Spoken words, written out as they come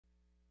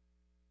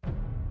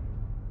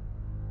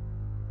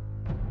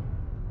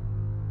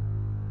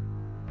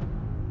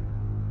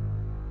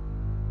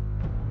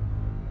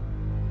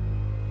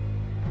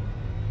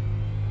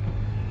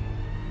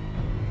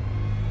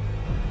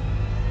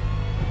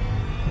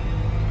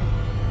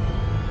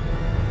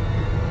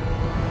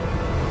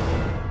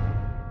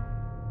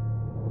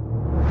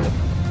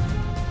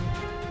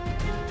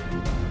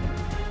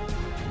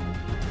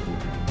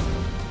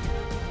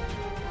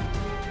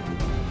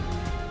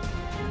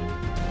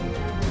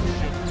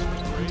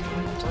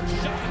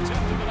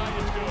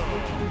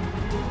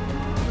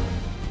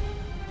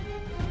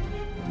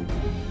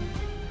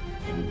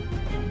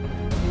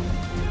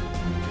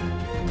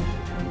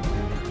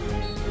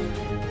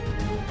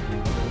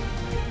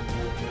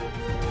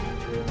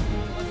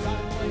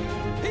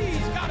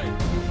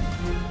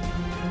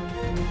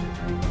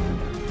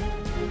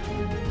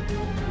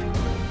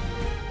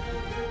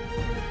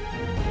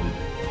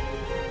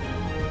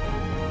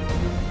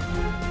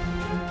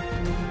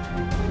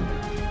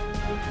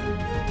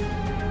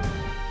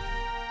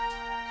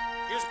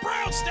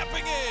Brown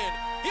stepping in.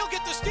 He'll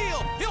get the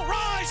steal. He'll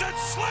rise and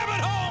slam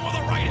it home with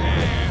a right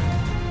hand.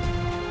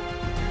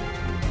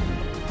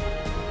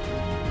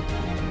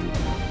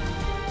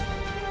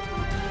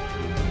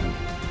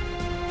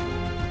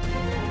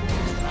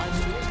 Drives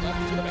to his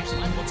left to the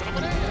baseline. Puts it up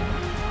and in.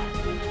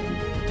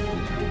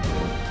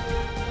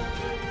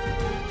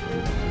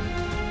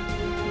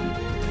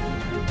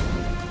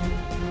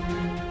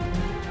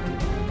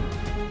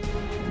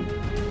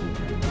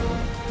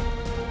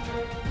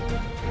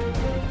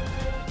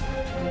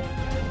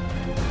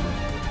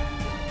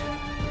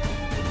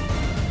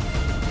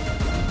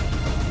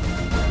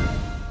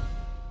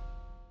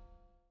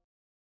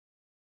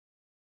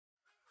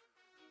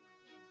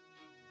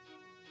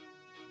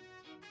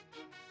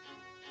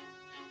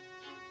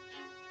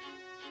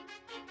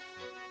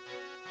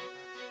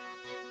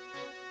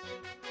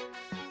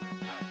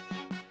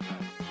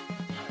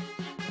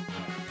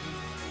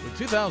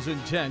 The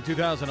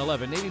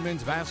 2010-2011 Navy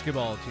men's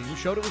basketball team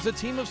showed it was a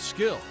team of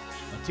skill,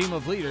 a team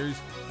of leaders,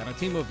 and a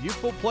team of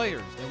youthful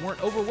players that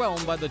weren't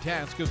overwhelmed by the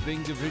task of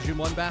being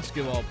Division I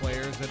basketball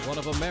players at one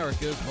of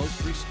America's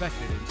most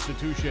respected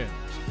institutions.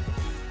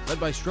 Led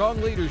by strong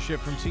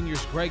leadership from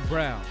seniors Greg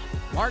Brown,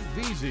 Mark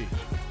Veazey,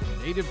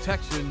 and native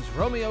Texans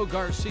Romeo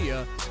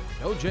Garcia,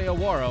 and O.J.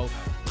 Awaro,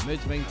 the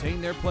Mids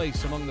maintained their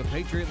place among the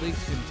Patriot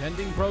League's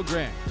contending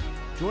programs,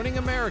 joining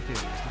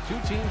Americans as the two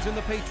teams in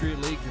the Patriot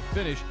League to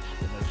finish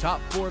in the top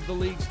 4 of the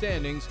league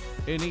standings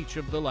in each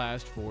of the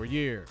last 4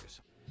 years.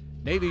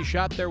 Navy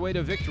shot their way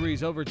to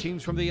victories over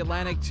teams from the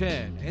Atlantic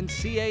 10 and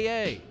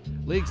CAA,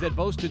 leagues that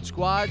boasted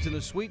squads in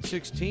the Sweet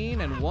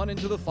 16 and won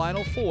into the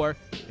Final 4,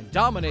 and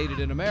dominated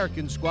an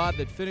American squad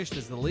that finished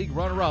as the league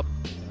runner-up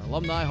in an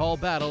Alumni Hall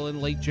battle in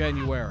late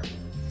January.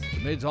 The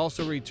Mids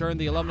also returned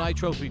the Alumni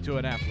Trophy to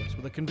Annapolis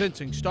with a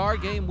convincing star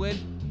game win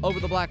over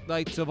the Black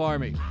Knights of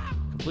Army,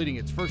 completing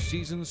its first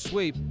season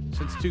sweep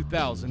since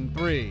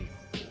 2003.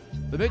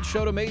 The Mids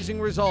showed amazing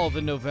resolve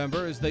in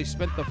November as they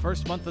spent the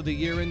first month of the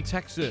year in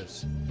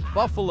Texas,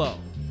 Buffalo,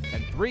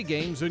 and 3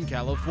 games in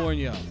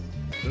California.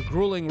 The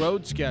grueling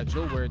road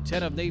schedule, where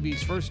 10 of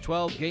Navy's first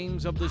 12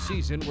 games of the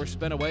season were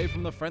spent away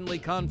from the friendly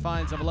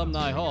confines of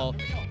Alumni Hall,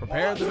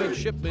 prepared the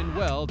midshipmen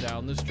well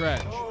down the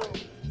stretch.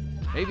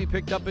 Navy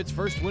picked up its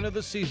first win of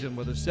the season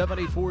with a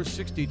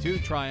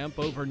 74-62 triumph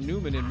over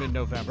Newman in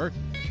mid-November,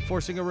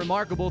 forcing a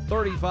remarkable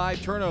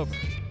 35 turnovers,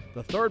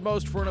 the 3rd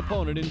most for an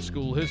opponent in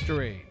school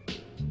history.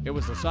 It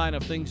was a sign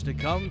of things to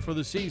come for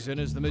the season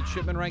as the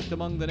midshipmen ranked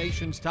among the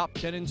nation's top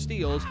 10 in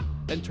steals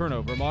and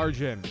turnover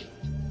margin.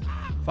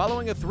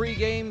 Following a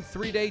 3-game,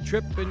 3-day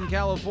trip in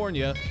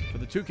California for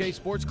the 2K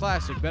Sports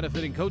Classic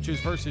benefiting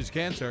Coaches vs.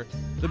 Cancer,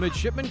 the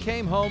midshipmen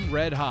came home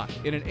red hot.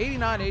 In an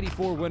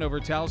 89-84 win over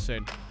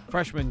Towson,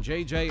 freshman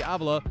J.J.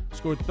 Avila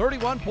scored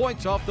 31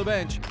 points off the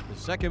bench, the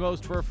second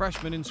most for a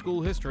freshman in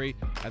school history,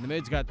 and the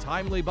Mids got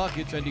timely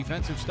buckets and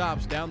defensive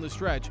stops down the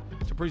stretch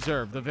to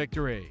preserve the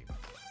victory.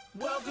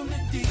 Welcome to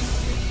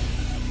DC.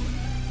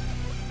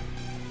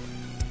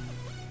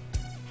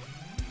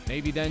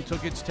 Navy then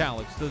took its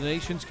talents to the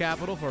nation's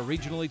capital for a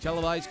regionally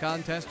televised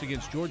contest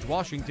against George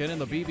Washington in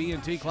the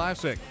BB&T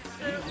Classic.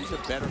 He's a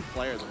better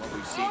player than what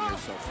we've seen here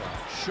so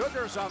far.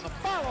 Sugars on the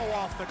follow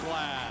off the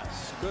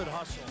glass. Good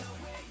hustle.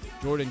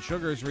 Jordan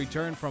Sugars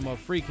returned from a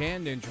freak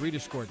hand injury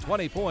to score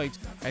 20 points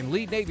and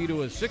lead Navy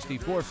to a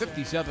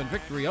 64-57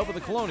 victory over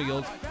the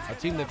Colonials, a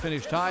team that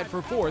finished tied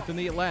for 4th in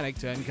the Atlantic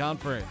 10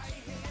 Conference.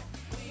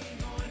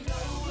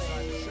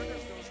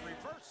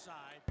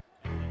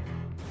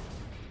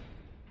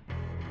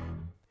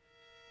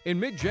 In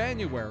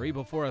mid-January,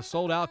 before a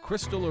sold-out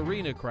Crystal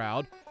Arena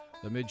crowd,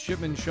 the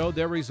midshipmen showed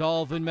their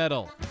resolve in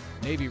medal.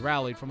 Navy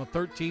rallied from a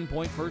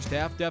 13-point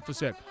first-half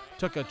deficit,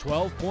 took a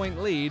 12-point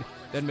lead,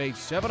 then made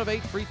 7 of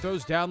 8 free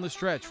throws down the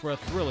stretch for a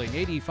thrilling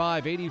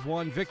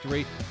 85-81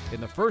 victory in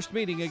the first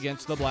meeting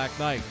against the Black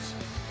Knights.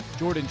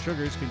 Jordan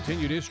Sugars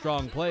continued his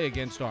strong play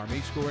against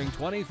Army, scoring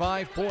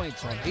 25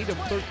 points on 8 of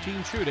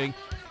 13 shooting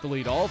to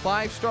lead all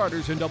 5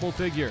 starters in double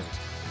figures.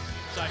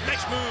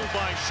 Nice move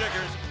by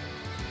Sugars.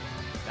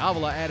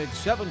 Avila added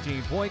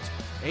 17 points,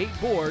 8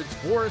 boards,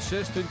 4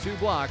 assists, and 2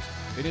 blocks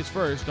in his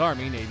first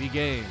Army-Navy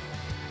game.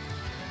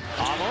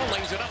 Amo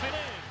lays it up and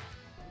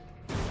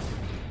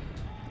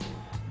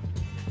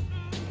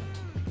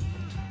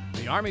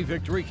in. The Army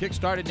victory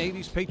kick-started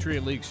Navy's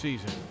Patriot League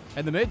season,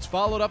 and the Mids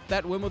followed up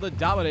that win with a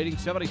dominating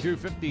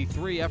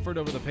 72-53 effort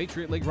over the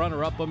Patriot League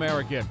runner-up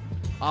American.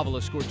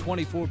 Avila scored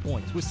 24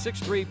 points with 6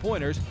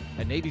 3-pointers,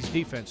 and Navy's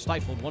defense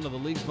stifled one of the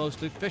league's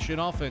most efficient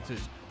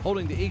offenses,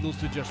 holding the Eagles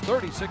to just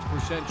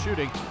 36%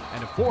 shooting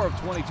and a 4 of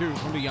 22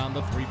 from beyond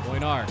the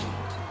 3-point arc.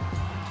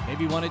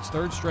 Navy won its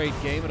 3rd straight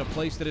game at a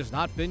place that has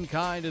not been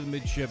kind to the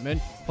midshipmen,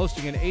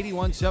 posting an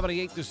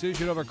 81-78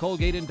 decision over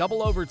Colgate in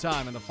double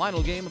overtime in the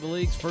final game of the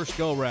league's first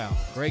go-round.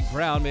 Greg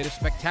Brown made a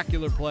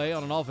spectacular play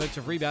on an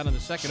offensive rebound in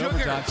the second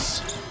overtime.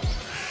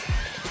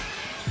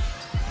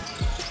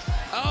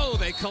 Oh,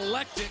 they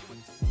collected.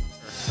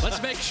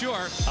 Let's make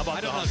sure. How about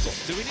I don't the know.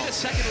 hustle? Do we need a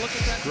second look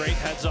at that? Great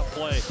heads-up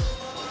play.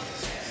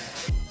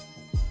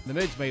 The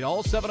Mids made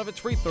all 7 of its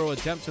free throw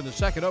attempts in the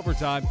second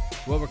overtime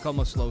to overcome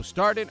a slow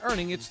start and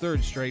earning its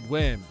 3rd straight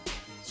win.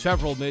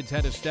 Several Mids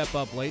had to step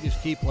up late as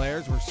key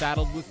players were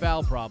saddled with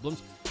foul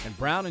problems, and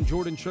Brown and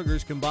Jordan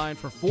Sugars combined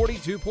for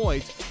 42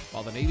 points,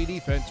 while the Navy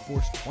defense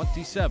forced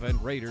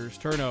 27 Raiders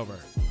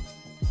turnovers.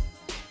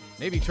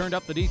 Navy turned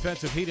up the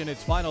defensive heat in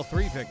its final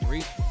 3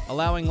 victories,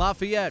 allowing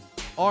Lafayette,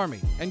 Army,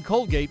 and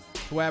Colgate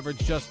to average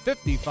just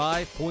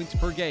 55 points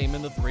per game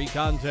in the 3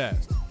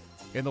 contests.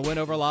 In the win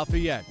over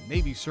Lafayette,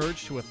 Navy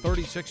surged to a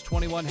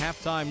 36-21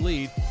 halftime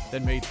lead,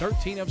 then made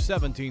 13 of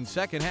 17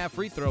 second-half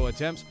free throw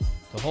attempts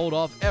to hold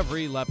off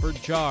every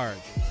Leopard charge.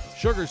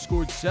 Sugars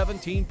scored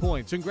 17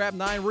 points and grabbed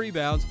 9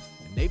 rebounds,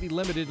 and Navy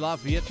limited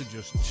Lafayette to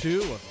just 2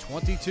 of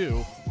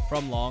 22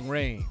 from long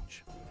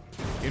range.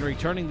 In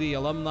returning the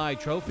Alumni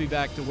Trophy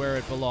back to where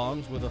it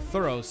belongs with a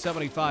thorough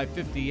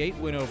 75-58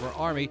 win over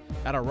Army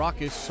at a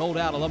raucous,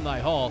 sold-out Alumni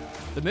Hall,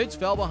 the Mids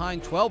fell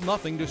behind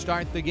 12-0 to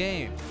start the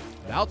game,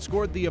 but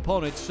outscored the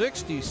opponent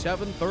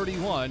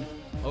 67-31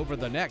 over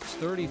the next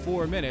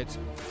 34 minutes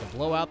to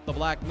blow out the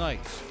Black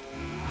Knights.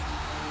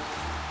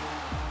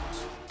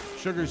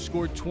 Sugars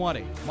scored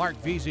 20. Mark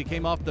Veazey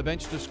came off the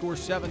bench to score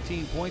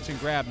 17 points and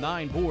grab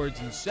 9 boards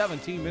in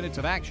 17 minutes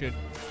of action.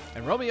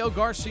 And Romeo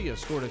Garcia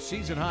scored a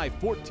season-high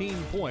 14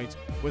 points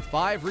with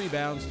 5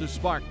 rebounds to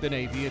spark the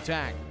Navy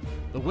attack.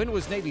 The win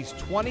was Navy's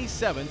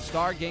 27th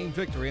star game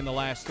victory in the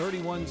last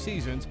 31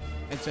 seasons,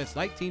 and since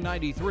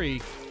 1993,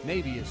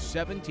 Navy is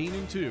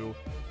 17-2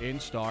 in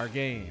star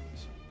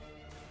games.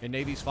 In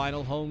Navy's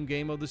final home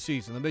game of the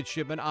season, the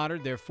midshipmen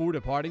honored their 4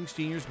 departing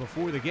seniors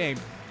before the game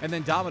and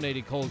then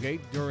dominated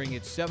Colgate during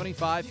its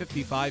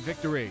 75-55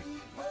 victory.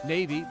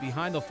 Navy,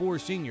 behind the 4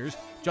 seniors,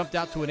 jumped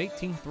out to an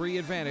 18-3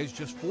 advantage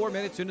just 4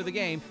 minutes into the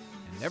game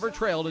and never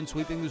trailed in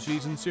sweeping the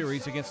season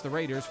series against the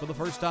Raiders for the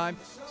first time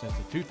since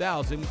the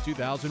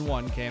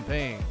 2000-2001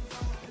 campaign.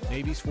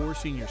 Navy's 4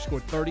 seniors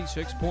scored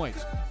 36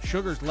 points.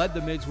 Sugars led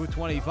the Mids with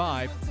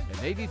 25,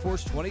 and Navy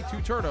forced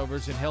 22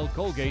 turnovers and held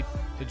Colgate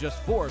to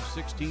just 4 of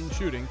 16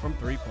 shooting from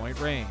three-point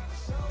range.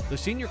 The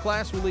senior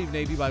class will leave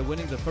Navy by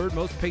winning the 3rd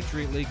most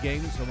Patriot League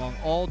games among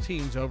all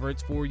teams over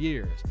its 4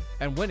 years,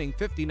 and winning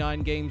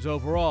 59 games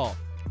overall,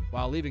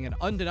 while leaving an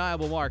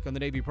undeniable mark on the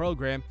Navy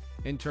program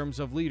in terms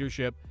of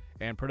leadership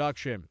and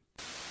production.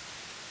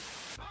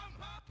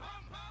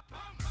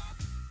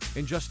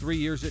 In just 3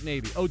 years at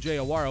Navy, O.J.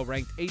 Awaro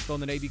ranked 8th on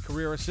the Navy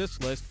career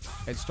assists list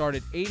and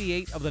started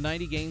 88 of the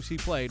 90 games he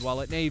played while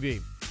at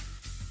Navy.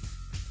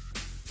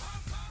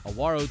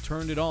 Awaro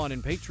turned it on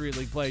in Patriot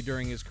League play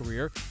during his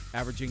career,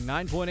 averaging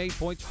 9.8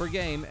 points per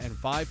game and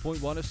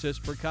 5.1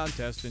 assists per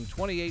contest in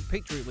 28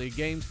 Patriot League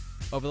games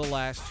over the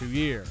last 2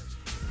 years.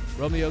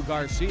 Romeo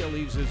Garcia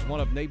leaves as one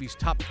of Navy's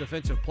top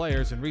defensive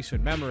players in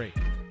recent memory.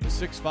 The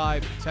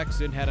 6'5"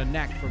 Texan had a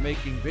knack for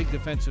making big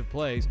defensive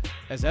plays,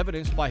 as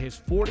evidenced by his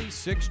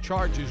 46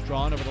 charges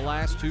drawn over the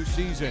last 2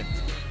 seasons.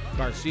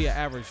 Garcia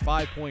averaged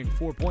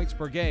 5.4 points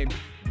per game,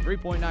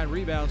 3.9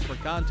 rebounds per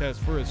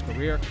contest for his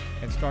career,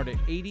 and started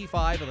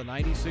 85 of the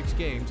 96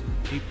 games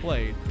he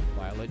played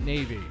while at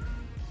Navy.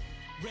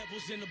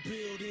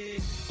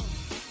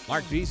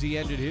 Mark Veazey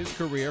ended his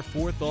career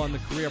 4th on the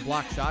career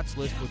block shots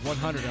list with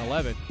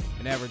 111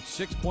 and averaged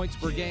 6 points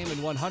per game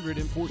in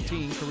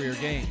 114 career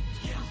games.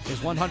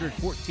 His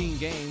 114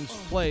 games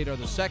played are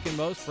the 2nd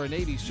most for a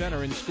Navy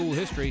center in school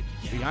history,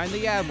 behind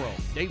the Admiral,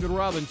 David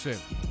Robinson.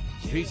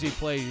 Veazey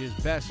played his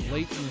best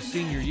late in his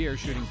senior year,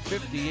 shooting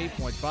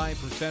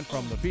 58.5%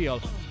 from the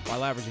field,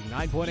 while averaging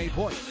 9.8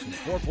 points and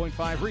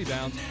 4.5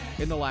 rebounds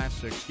in the last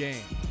 6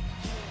 games.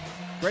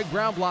 Greg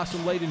Brown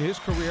blossomed late in his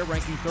career,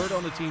 ranking 3rd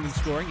on the team in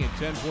scoring at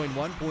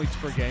 10.1 points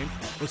per game,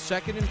 was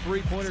 2nd in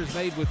three-pointers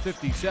made with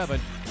 57,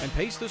 and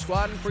paced the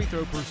squad in free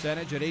throw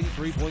percentage at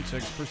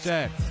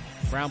 83.6%.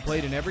 Brown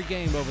played in every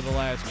game over the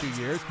last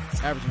 2 years,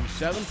 averaging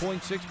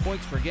 7.6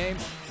 points per game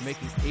and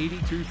making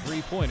 82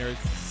 three-pointers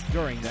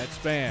during that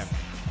span.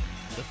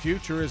 The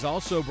future is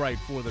also bright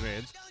for the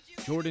Mids.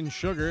 Jordan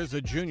Sugars,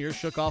 a junior,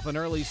 shook off an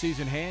early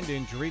season hand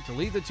injury to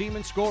lead the team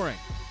in scoring,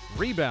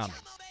 rebounding,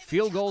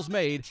 field goals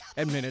made,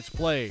 and minutes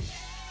played.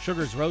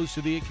 Sugars rose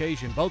to the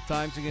occasion both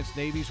times against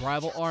Navy's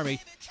rival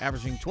Army,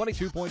 averaging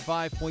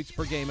 22.5 points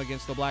per game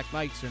against the Black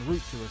Knights en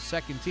route to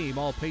a 2nd-team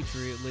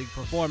All-Patriot League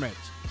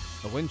performance.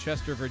 The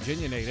Winchester,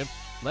 Virginia native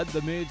led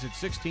the Mids at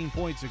 16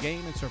 points a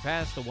game and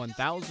surpassed the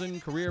 1,000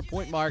 career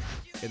point mark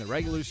in the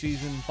regular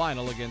season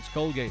final against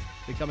Colgate,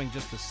 becoming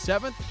just the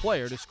 7th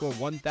player to score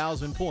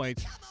 1,000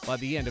 points by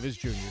the end of his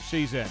junior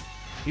season.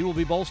 He will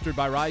be bolstered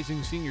by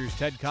rising seniors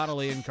Ted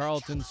Connolly and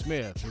Carlton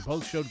Smith, who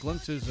both showed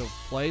glimpses of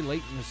play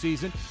late in the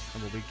season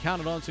and will be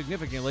counted on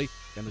significantly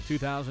in the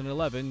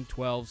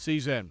 2011-12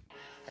 season.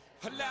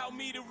 Allow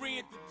me to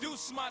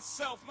reintroduce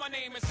myself. My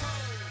name is...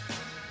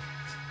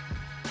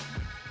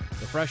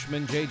 The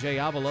freshman J.J.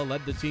 Avila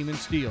led the team in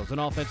steals and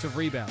offensive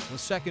rebounds,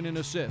 was 2nd in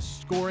assists,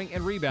 scoring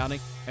and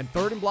rebounding, and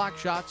 3rd in block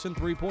shots and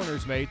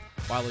three-pointers made,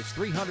 while his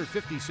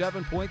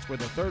 357 points were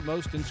the 3rd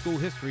most in school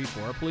history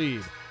for a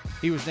plebe.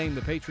 He was named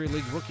the Patriot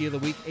League Rookie of the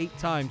Week 8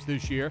 times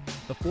this year,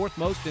 the 4th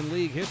most in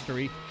league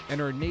history, and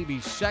earned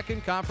Navy's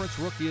 2nd Conference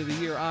Rookie of the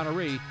Year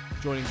honoree,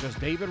 joining just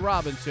David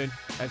Robinson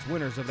as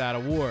winners of that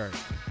award.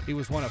 He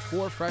was one of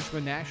 4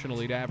 freshmen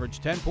nationally to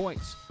average 10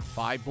 points,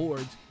 5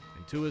 boards,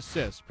 and 2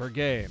 assists per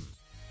game.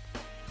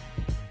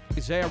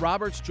 Isaiah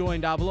Roberts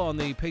joined Avila on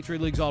the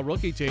Patriot League's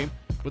All-Rookie team,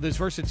 with his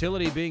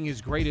versatility being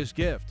his greatest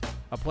gift.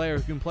 A player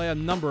who can play a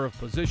number of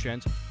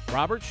positions,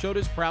 Roberts showed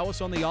his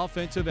prowess on the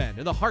offensive end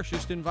in the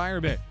harshest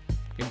environment.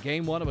 In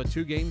Game 1 of a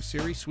 2-game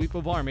series sweep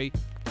of Army,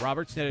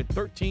 Roberts netted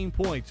 13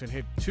 points and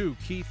hit 2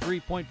 key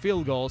 3-point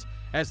field goals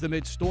as the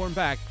Mids stormed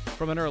back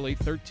from an early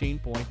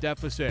 13-point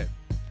deficit.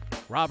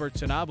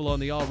 Roberts and Avila on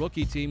the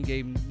All-Rookie team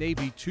gave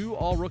Navy 2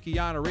 All-Rookie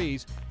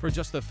honorees for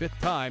just the 5th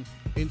time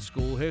in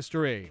school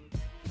history.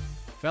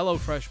 Fellow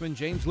freshman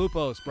James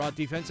Lupos brought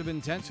defensive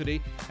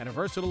intensity and a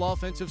versatile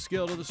offensive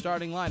skill to the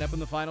starting lineup in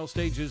the final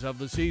stages of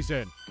the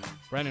season.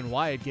 Brennan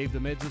Wyatt gave the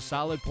Mids a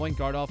solid point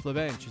guard off the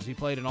bench as he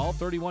played in all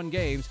 31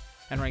 games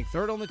and ranked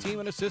 3rd on the team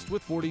in assists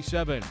with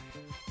 47.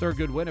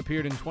 Thurgood Wynn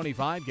appeared in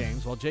 25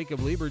 games, while Jacob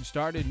Liebert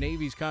started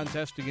Navy's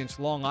contest against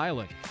Long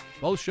Island.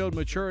 Both showed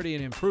maturity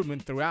and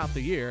improvement throughout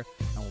the year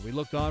and will be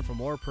looked on for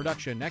more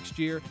production next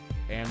year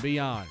and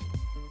beyond.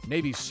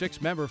 Navy's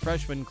 6-member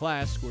freshman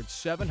class scored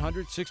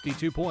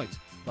 762 points,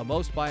 the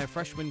most by a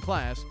freshman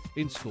class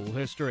in school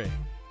history.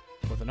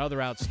 With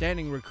another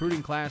outstanding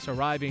recruiting class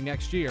arriving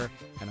next year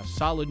and a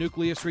solid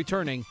nucleus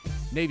returning,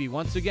 Navy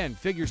once again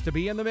figures to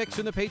be in the mix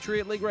in the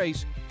Patriot League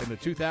race in the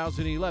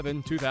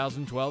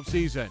 2011-2012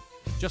 season,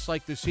 just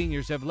like the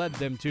seniors have led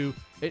them to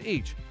in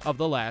each of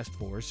the last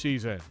 4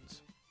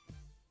 seasons.